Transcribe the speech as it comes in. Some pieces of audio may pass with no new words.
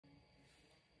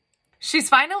She's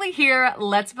finally here.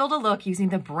 Let's build a look using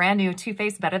the brand new Too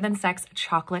Faced Better Than Sex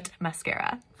Chocolate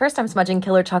Mascara. First, I'm smudging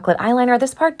Killer Chocolate Eyeliner.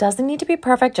 This part doesn't need to be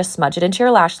perfect. Just smudge it into your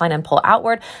lash line and pull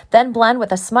outward. Then blend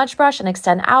with a smudge brush and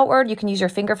extend outward. You can use your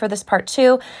finger for this part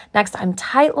too. Next, I'm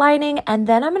tight lining, and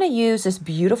then I'm going to use this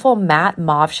beautiful matte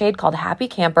mauve shade called Happy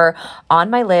Camper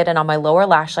on my lid and on my lower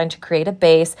lash line to create a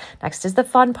base. Next is the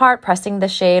fun part, pressing the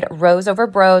shade Rose Over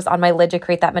Bros on my lid to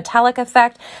create that metallic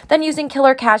effect. Then using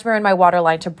Killer Cashmere in my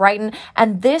waterline to brighten.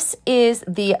 And this is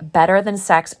the Better Than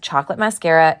Sex Chocolate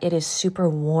Mascara. It is super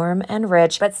warm and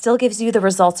rich, but still gives you the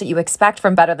results that you expect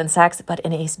from Better Than Sex, but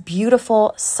in a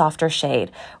beautiful, softer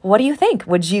shade. What do you think?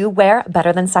 Would you wear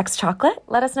Better Than Sex chocolate?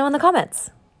 Let us know in the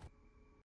comments.